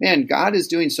man, God is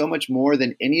doing so much more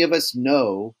than any of us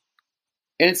know.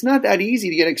 And it's not that easy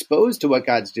to get exposed to what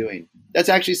God's doing. That's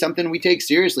actually something we take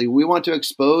seriously. We want to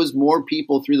expose more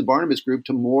people through the Barnabas Group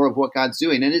to more of what God's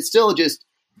doing. And it's still just,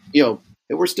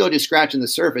 we're still just scratching the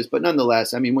surface. But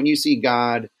nonetheless, I mean, when you see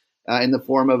God in the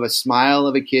form of a smile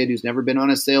of a kid who's never been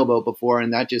on a sailboat before,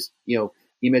 and that just,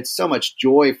 emits so much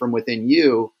joy from within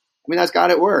you, I mean, that's God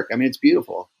at work. I mean, it's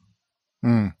beautiful.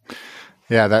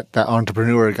 Yeah, that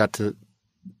entrepreneur got to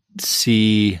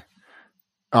see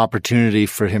opportunity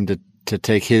for him to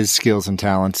take his skills and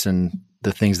talents and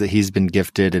the things that he's been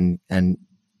gifted and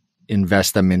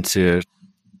invest them into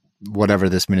whatever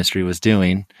this ministry was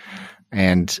doing.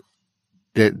 And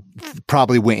it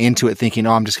probably went into it thinking,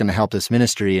 oh, I'm just going to help this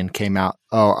ministry, and came out,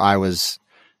 oh, I was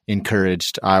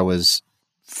encouraged. I was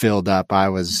filled up. I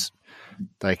was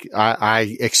like,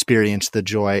 I experienced the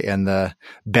joy and the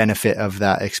benefit of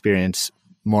that experience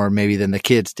more maybe than the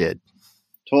kids did.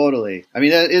 Totally. I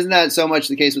mean, isn't that so much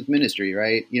the case with ministry,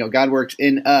 right? You know, God works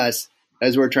in us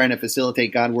as we're trying to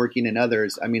facilitate God working in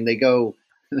others. I mean, they go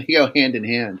hand in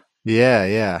hand.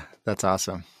 Yeah. That's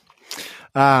awesome.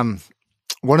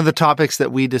 One of the topics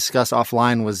that we discussed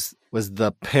offline was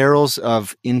the perils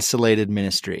of insulated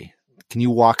ministry. Can you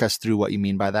walk us through what you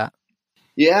mean by that?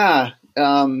 Yeah.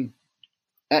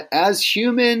 As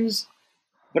humans,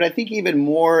 but I think even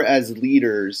more as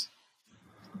leaders,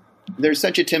 there's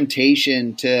such a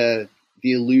temptation to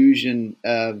the illusion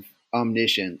of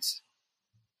omniscience.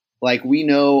 Like, we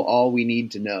know all we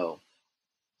need to know.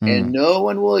 And no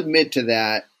one will admit to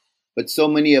that, but so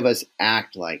many of us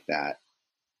act like that.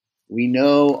 We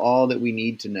know all that we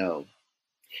need to know.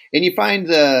 And you find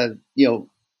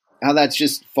how that's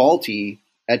just faulty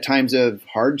at times of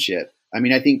hardship. I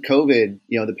mean, I think COVID,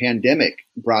 the pandemic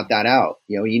brought that out.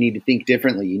 You need to think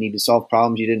differently. You need to solve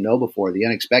problems you didn't know before. The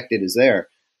unexpected is there.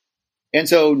 And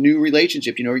so new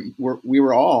relationships, we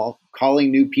were all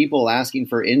calling new people, asking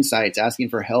for insights, asking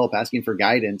for help, asking for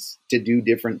guidance to do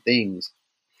different things.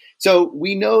 So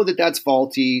we know that that's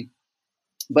faulty,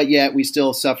 but yet we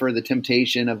still suffer the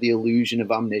temptation of the illusion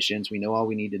of omniscience. We know all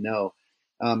we need to know.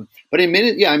 But in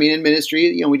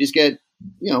ministry, we just get,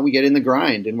 we get in the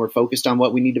grind and we're focused on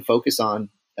what we need to focus on.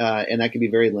 And that can be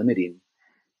very limiting.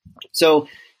 So,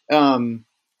 so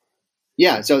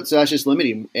that's just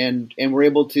limiting. And we're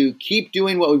able to keep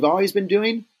doing what we've always been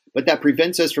doing, but that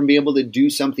prevents us from being able to do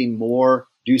something more,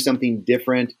 do something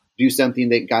different, do something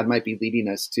that God might be leading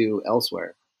us to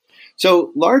elsewhere.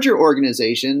 So larger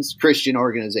organizations, Christian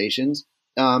organizations,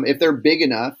 if they're big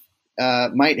enough,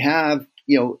 might have,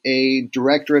 a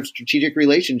director of strategic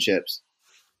relationships.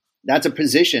 That's a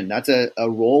position. That's a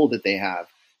role that they have,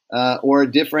 or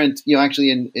a different,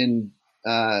 actually in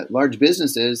large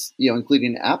businesses,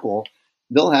 including Apple,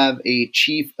 they'll have a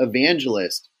chief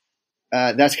evangelist.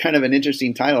 That's kind of an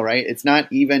interesting title, right? It's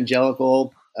not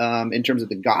evangelical in terms of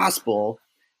the gospel,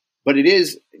 but it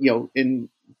is, in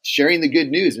sharing the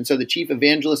good news. And so the chief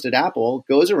evangelist at Apple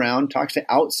goes around, talks to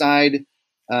outside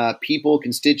people,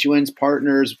 constituents,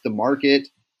 partners, the market,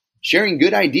 sharing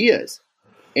good ideas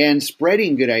and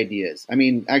spreading good ideas. I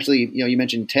mean, actually, you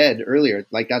mentioned TED earlier,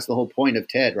 like that's the whole point of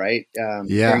TED, right?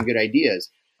 Sharing good ideas.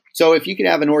 So if you could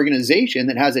have an organization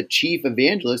that has a chief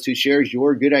evangelist who shares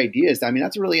your good ideas, I mean,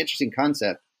 that's a really interesting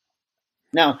concept.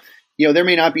 Now, there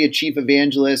may not be a chief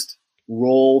evangelist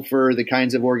role for the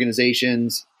kinds of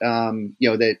organizations,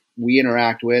 that we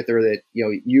interact with or that,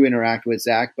 you interact with,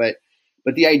 Zach, but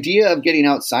the idea of getting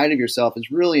outside of yourself is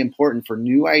really important for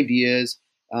new ideas,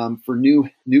 for new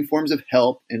forms of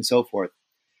help and so forth.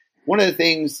 One of the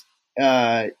things,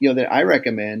 that I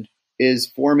recommend is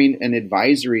forming an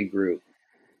advisory group.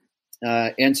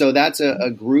 And so that's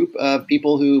a group of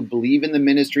people who believe in the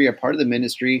ministry, are part of the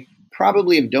ministry,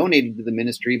 probably have donated to the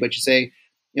ministry, but you say,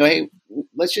 hey,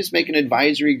 let's just make an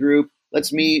advisory group.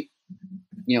 Let's meet,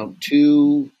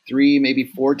 2, 3, maybe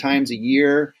 4 times a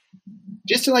year,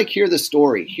 just to hear the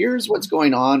story. Here's what's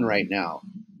going on right now.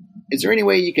 Is there any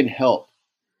way you can help?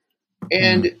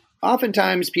 And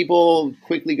oftentimes people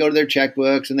quickly go to their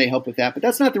checkbooks and they help with that, but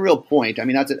that's not the real point. I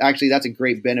mean, that's a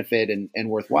great benefit and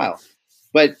worthwhile.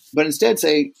 But instead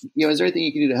say, is there anything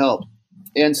you can do to help?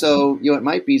 And so, it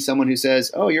might be someone who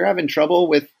says, oh, you're having trouble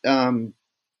with, some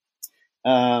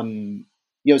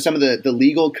of the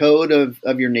legal code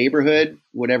of your neighborhood,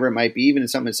 whatever it might be, even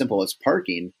something as simple as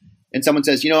parking. And someone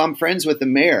says, I'm friends with the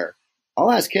mayor.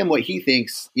 I'll ask him what he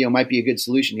thinks, might be a good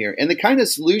solution here. And the kind of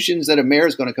solutions that a mayor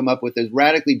is going to come up with is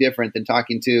radically different than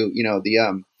talking to,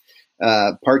 the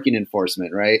parking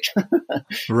enforcement, right?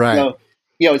 Right.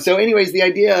 So anyways, the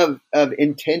idea of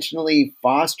intentionally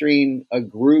fostering a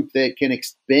group that can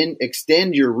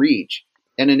extend your reach,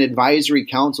 and an advisory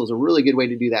council is a really good way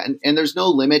to do that. And there's no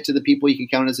limit to the people you can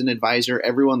count as an advisor.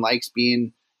 Everyone likes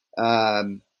being,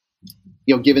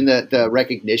 given the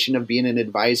recognition of being an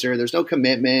advisor. There's no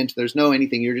commitment. There's no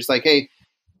anything. You're just like, hey,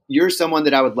 you're someone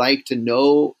that I would like to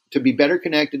know, to be better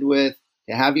connected with,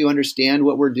 to have you understand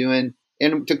what we're doing,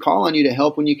 and to call on you to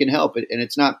help when you can help. And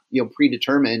it's not,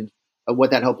 predetermined of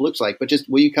what that help looks like, but just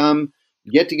will you come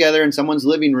get together in someone's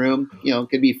living room?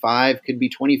 Could be 5, could be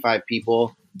 25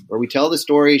 people, where we tell the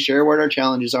story, share what our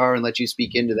challenges are, and let you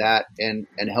speak into that and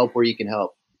help where you can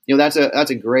help. That's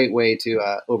a great way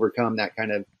to overcome that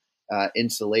kind of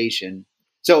insulation.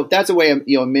 So that's a way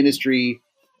a ministry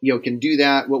can do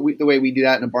that. The way we do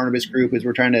that in a Barnabas Group is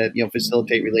we're trying to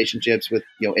facilitate relationships with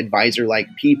advisor like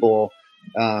people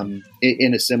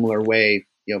in a similar way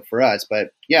for us.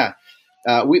 But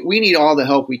we need all the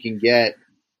help we can get,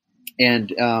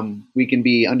 and we can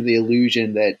be under the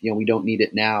illusion that we don't need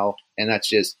it now, and that's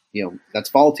just that's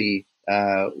faulty.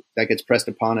 That gets pressed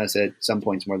upon us at some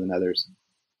points more than others.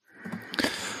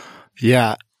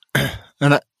 Yeah,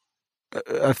 and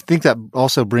I think that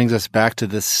also brings us back to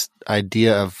this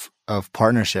idea of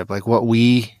partnership. Like what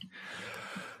we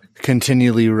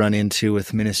continually run into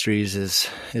with ministries is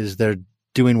they're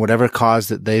doing whatever cause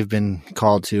that they've been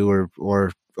called to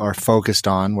or are focused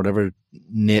on, whatever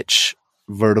niche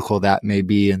vertical that may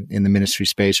be in the ministry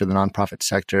space or the nonprofit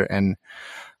sector. And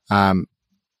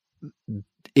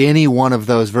any one of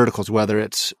those verticals, whether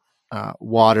it's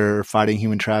water, fighting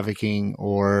human trafficking,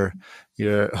 or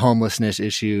your homelessness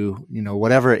issue,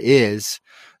 whatever it is,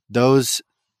 those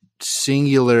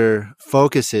singular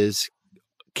focuses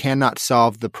cannot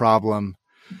solve the problem,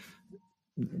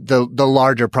 the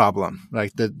larger problem,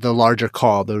 like the larger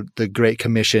call, the Great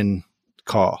Commission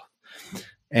call.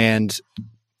 And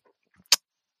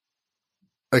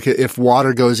like if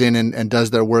water goes in and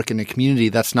does their work in the community,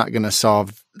 that's not going to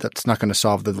solve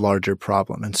the larger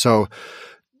problem. And so,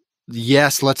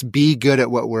 yes, let's be good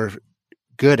at what we're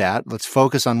good at. Let's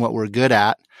focus on what we're good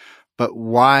at, but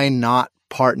why not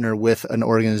partner with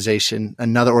another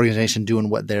organization doing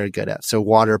what they're good at? So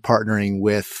water partnering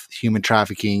with human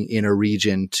trafficking in a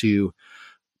region to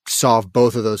solve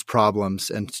both of those problems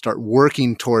and start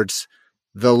working towards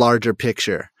the larger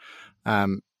picture.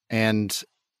 And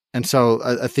so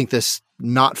I think this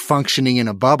not functioning in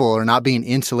a bubble or not being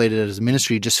insulated as a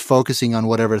ministry, just focusing on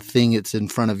whatever thing it's in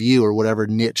front of you or whatever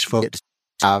niche focus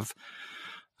you have,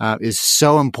 is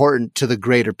so important to the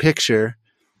greater picture.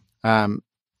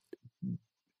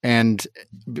 And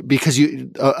because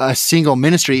a single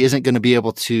ministry isn't going to be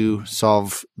able to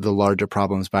solve the larger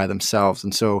problems by themselves.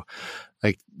 And so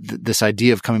like this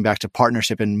idea of coming back to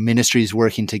partnership and ministries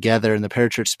working together in the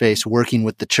parachurch space, working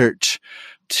with the church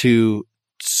to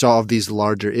solve these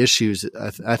larger issues,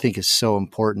 I think is so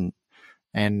important.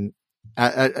 And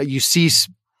you see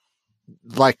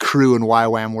like Crew and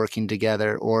YWAM working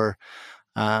together, or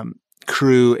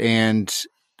Crew and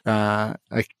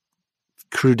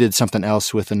Crew did something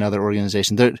else with another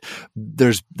organization.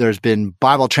 There's been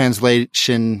Bible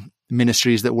translation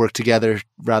ministries that work together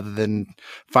rather than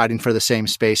fighting for the same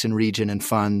space and region and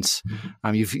funds.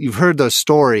 You've heard those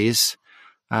stories,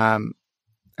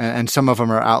 and some of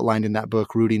them are outlined in that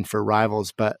book, Rooting for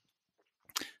Rivals. But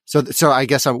so I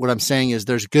guess what I'm saying is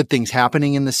there's good things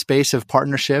happening in the space of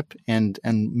partnership and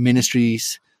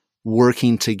ministries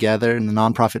working together in the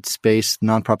nonprofit space,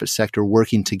 nonprofit sector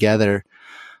working together.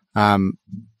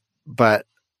 But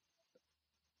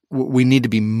we need to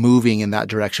be moving in that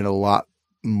direction a lot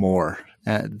more.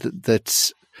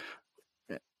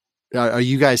 Are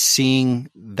you guys seeing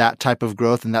that type of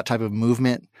growth and that type of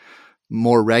movement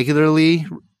more regularly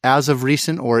as of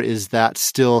recent, or is that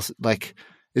still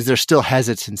is there still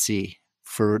hesitancy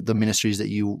for the ministries that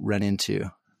you run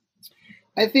into?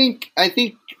 I think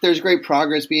there's great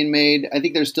progress being made. I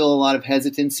think there's still a lot of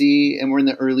hesitancy, and we're in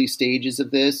the early stages of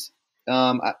this.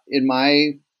 In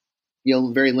my,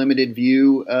 very limited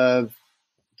view of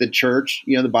the church,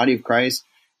 the body of Christ,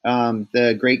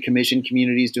 the Great Commission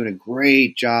community is doing a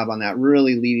great job on that,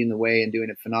 really leading the way and doing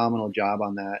a phenomenal job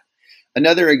on that.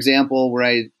 Another example where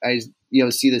I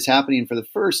see this happening for the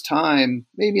first time,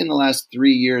 maybe in the last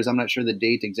 3 years, I'm not sure the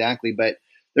date exactly, but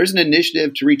there's an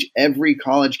initiative to reach every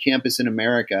college campus in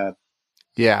America.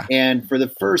 Yeah. And for the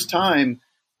first time,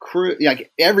 Crew,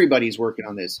 everybody's working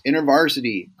on this.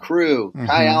 InterVarsity, Crew,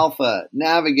 Chi Alpha,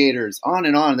 Navigators, on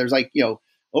and on. There's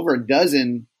over a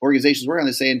dozen organizations working on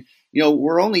this, saying,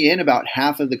 we're only in about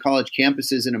half of the college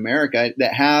campuses in America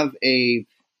that have a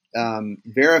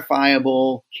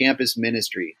verifiable campus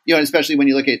ministry. Especially when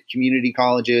you look at community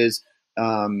colleges,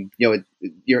 they're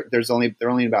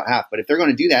only about half. But if they're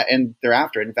going to do that, and they're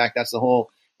after it, in fact, that's the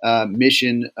whole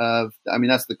mission of.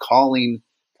 That's the calling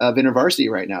of InterVarsity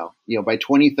right now, by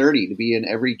 2030 to be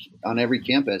on every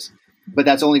campus. But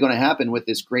that's only going to happen with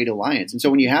this great alliance. And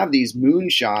so when you have these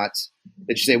moonshots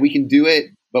that you say, we can do it,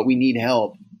 but we need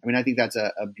help. I think that's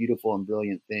a beautiful and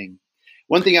brilliant thing.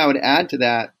 One thing I would add to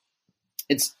that,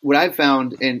 it's what I've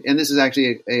found, and this is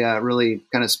actually a really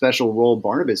kind of special role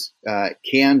Barnabas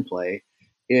can play,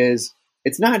 is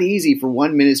it's not easy for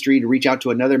one ministry to reach out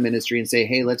to another ministry and say,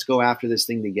 hey, let's go after this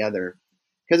thing together.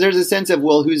 Because there's a sense of,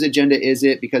 well, whose agenda is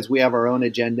it? Because we have our own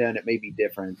agenda and it may be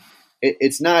different.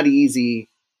 It's not easy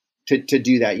to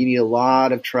do that. You need a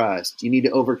lot of trust. You need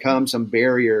to overcome some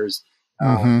barriers,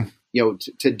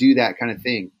 to do that kind of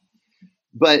thing.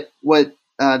 But what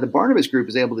the Barnabas Group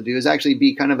is able to do is actually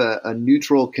be kind of a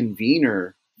neutral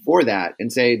convener for that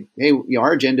and say, hey,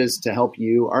 our agenda is to help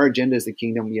you. Our agenda is the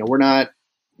kingdom. We're not,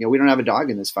 we don't have a dog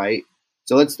in this fight.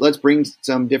 So let's bring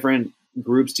some different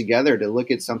groups together to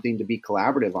look at something to be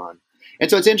collaborative on. And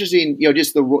so it's interesting,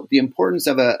 just the importance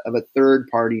of a third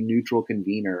party neutral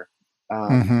convener.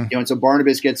 And so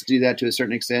Barnabas gets to do that to a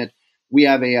certain extent. We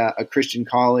have a Christian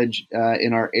college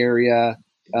in our area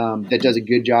that does a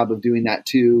good job of doing that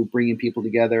too, bringing people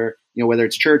together, whether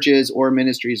it's churches or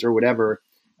ministries or whatever.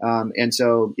 And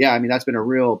so, that's been a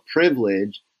real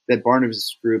privilege that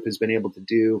Barnabas Group has been able to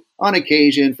do on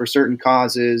occasion for certain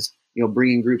causes,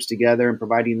 bringing groups together and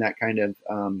providing that kind of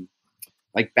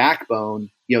like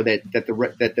backbone,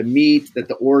 that the meat, that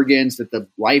the organs, that the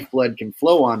lifeblood can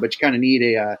flow on, but you kind of need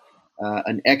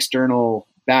an external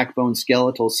backbone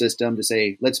skeletal system to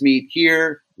say, let's meet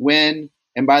here, when,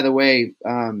 and by the way,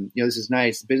 this is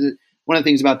nice. One of the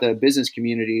things about the business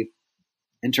community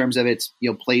in terms of its,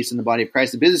 place in the body of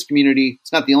Christ, the business community,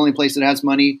 it's not the only place that has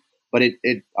money, but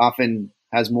it often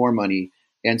has more money.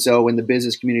 And so when the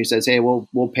business community says, hey,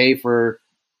 we'll pay for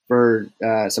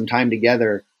some time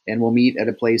together and we'll meet at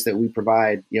a place that we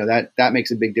provide, that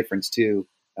makes a big difference too.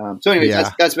 So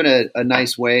anyways, that's been a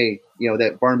nice way,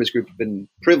 that Barnabas Group has been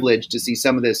privileged to see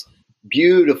some of this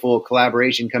beautiful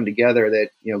collaboration come together that,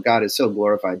 God is so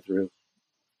glorified through.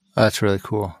 That's really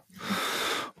cool.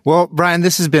 Well, Brian,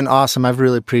 this has been awesome. I've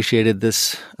really appreciated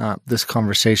this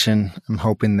conversation. I'm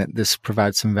hoping that this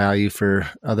provides some value for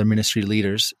other ministry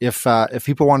leaders. If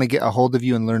people want to get a hold of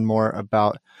you and learn more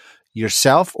about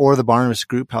yourself or the Barnabas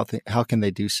Group, how can they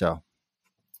do so?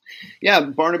 Yeah,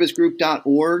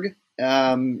 barnabasgroup.org.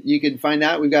 You can find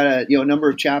that. We've got a number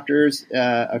of chapters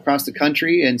across the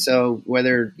country, and so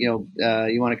whether you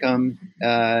want to come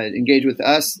engage with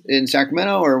us in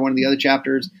Sacramento or one of the other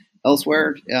chapters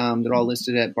elsewhere, they're all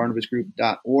listed at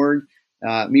barnabasgroup.org.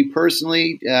 Me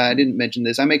personally, I didn't mention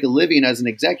this. I make a living as an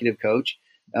executive coach,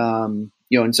 and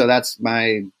so that's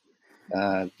my,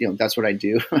 that's what I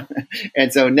do.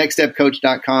 And so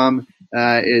nextstepcoach.com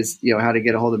is, how to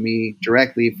get a hold of me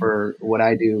directly for what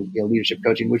I do, leadership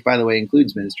coaching, which by the way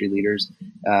includes ministry leaders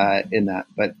in that.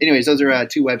 But anyways, those are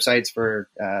two websites for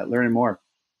learning more.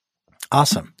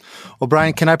 Awesome. Well,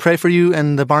 Brian, can I pray for you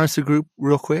and the Barnabas Group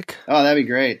real quick? Oh, that'd be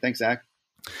great. Thanks, Zach.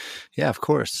 Yeah, of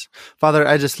course. Father,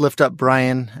 I just lift up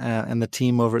Brian and the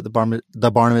team over at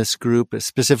the Barnabas Group,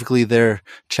 specifically their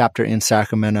chapter in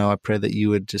Sacramento. I pray that you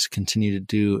would just continue to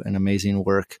do an amazing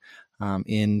work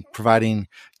in providing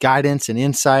guidance and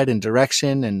insight and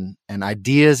direction and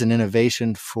ideas and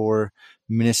innovation for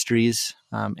ministries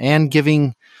and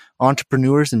giving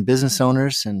entrepreneurs and business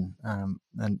owners and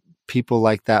people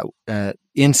like that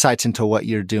insights into what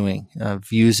you're doing,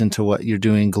 views into what you're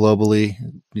doing globally.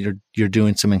 You're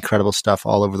doing some incredible stuff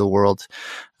all over the world.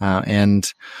 And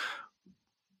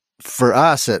for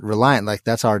us at Reliant,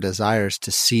 that's our desires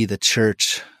to see the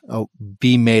church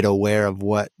be made aware of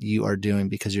what you are doing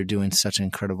because you're doing such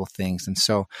incredible things. And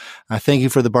so I thank you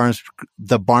for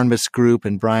the Barnabas Group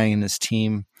and Brian and his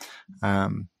team,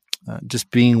 just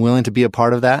being willing to be a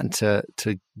part of that and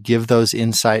to give those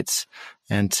insights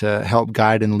and to help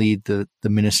guide and lead the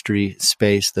ministry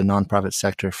space, the nonprofit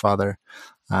sector, Father,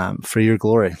 for your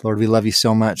glory. Lord, we love you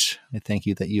so much. I thank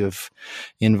you that you have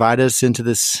invited us into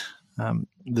this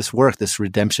work, this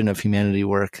redemption of humanity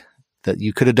work that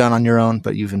you could have done on your own,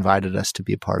 but you've invited us to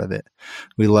be a part of it.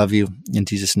 We love you. In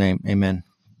Jesus' name, amen.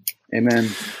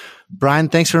 Amen. Brian,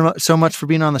 thanks so much for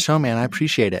being on the show, man. I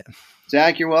appreciate it.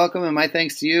 Zach, you're welcome. And my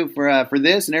thanks to you for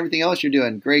this and everything else you're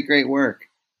doing. Great, great work.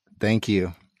 Thank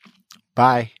you.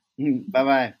 Bye.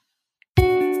 Bye-bye.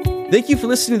 Thank you for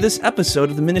listening to this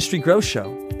episode of the Ministry Grow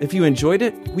Show. If you enjoyed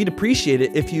it, we'd appreciate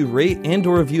it if you rate and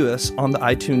or review us on the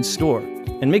iTunes store.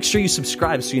 And make sure you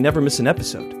subscribe so you never miss an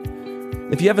episode.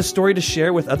 If you have a story to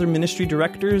share with other ministry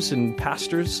directors and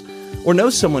pastors, or know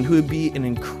someone who would be an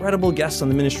incredible guest on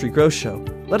the Ministry Grow Show,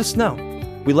 let us know.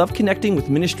 We love connecting with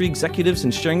ministry executives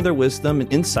and sharing their wisdom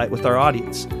and insight with our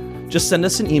audience. Just send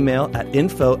us an email at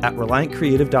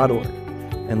info@reliantcreative.org.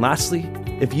 And lastly,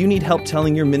 if you need help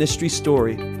telling your ministry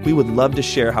story, we would love to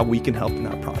share how we can help in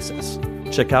that process.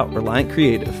 Check out Reliant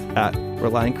Creative at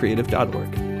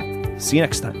reliantcreative.org. See you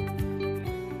next time.